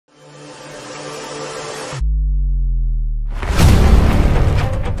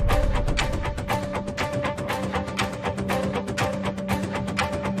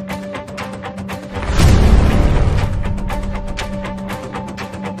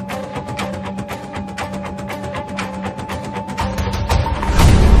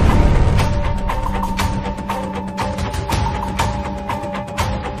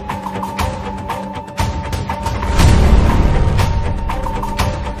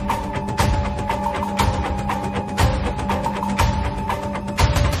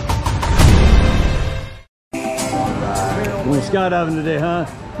skydiving today, huh?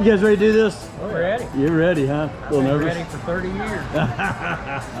 You guys ready to do this? We're ready. You're ready, huh? A little nervous? Ready for 30 years.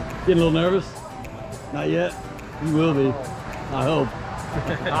 Getting a little nervous? Not yet? You will be. I hope.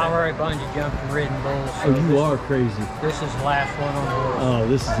 I've already bungee jumped and ridden bulls. So oh, you are crazy. This is the last one on the world. Oh,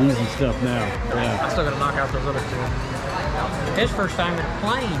 this is easy stuff now. Yeah. I still got to knock out those other two. His first time in a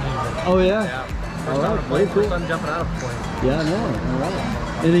plane, even. Oh, yeah? Yeah. First time in a plane, first time jumping out of a plane. Yeah, I know. All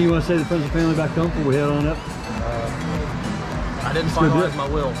right. Anything you want to say to the friends and family back home before we head on up? I didn't finalize my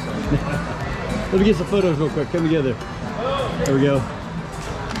will, so. Let me get some photos real quick. Come together. There we go.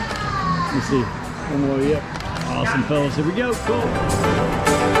 Let me see. One more. Yep. Awesome, fellas. Here we go. Cool.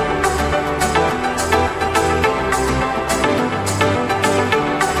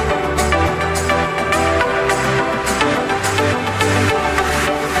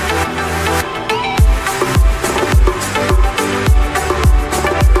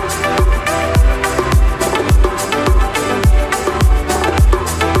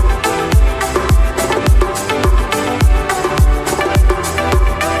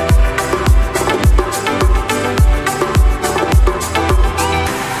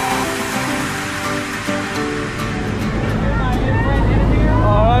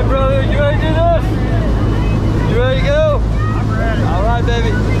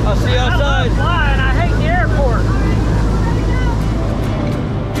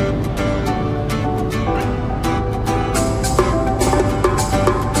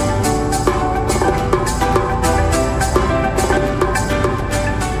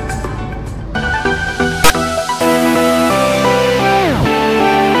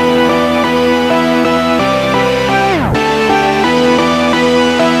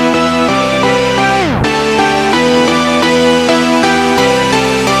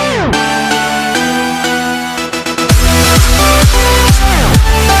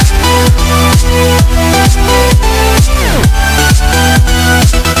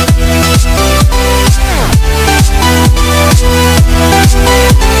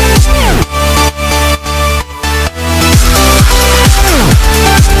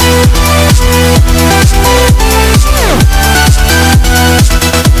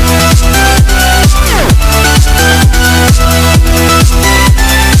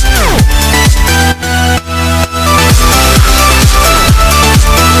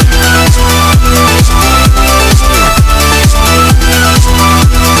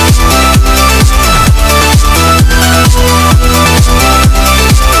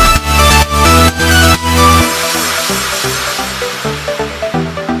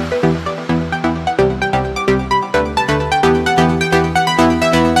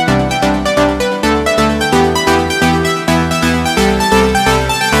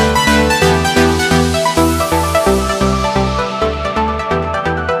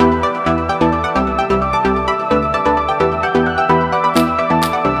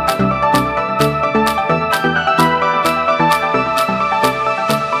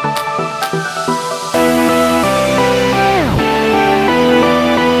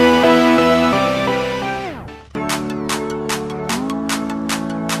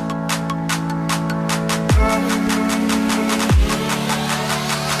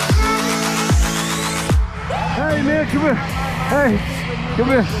 Hey, come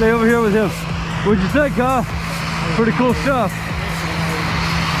here, stay over here with him. What'd you think, huh? Pretty cool stuff.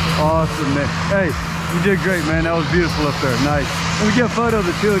 Awesome, man. Hey, you did great, man. That was beautiful up there. Nice. Let me get a photo of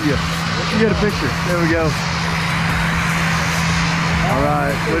the two of you. Let me get a picture. There we go. All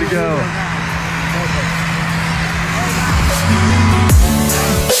right, way to go.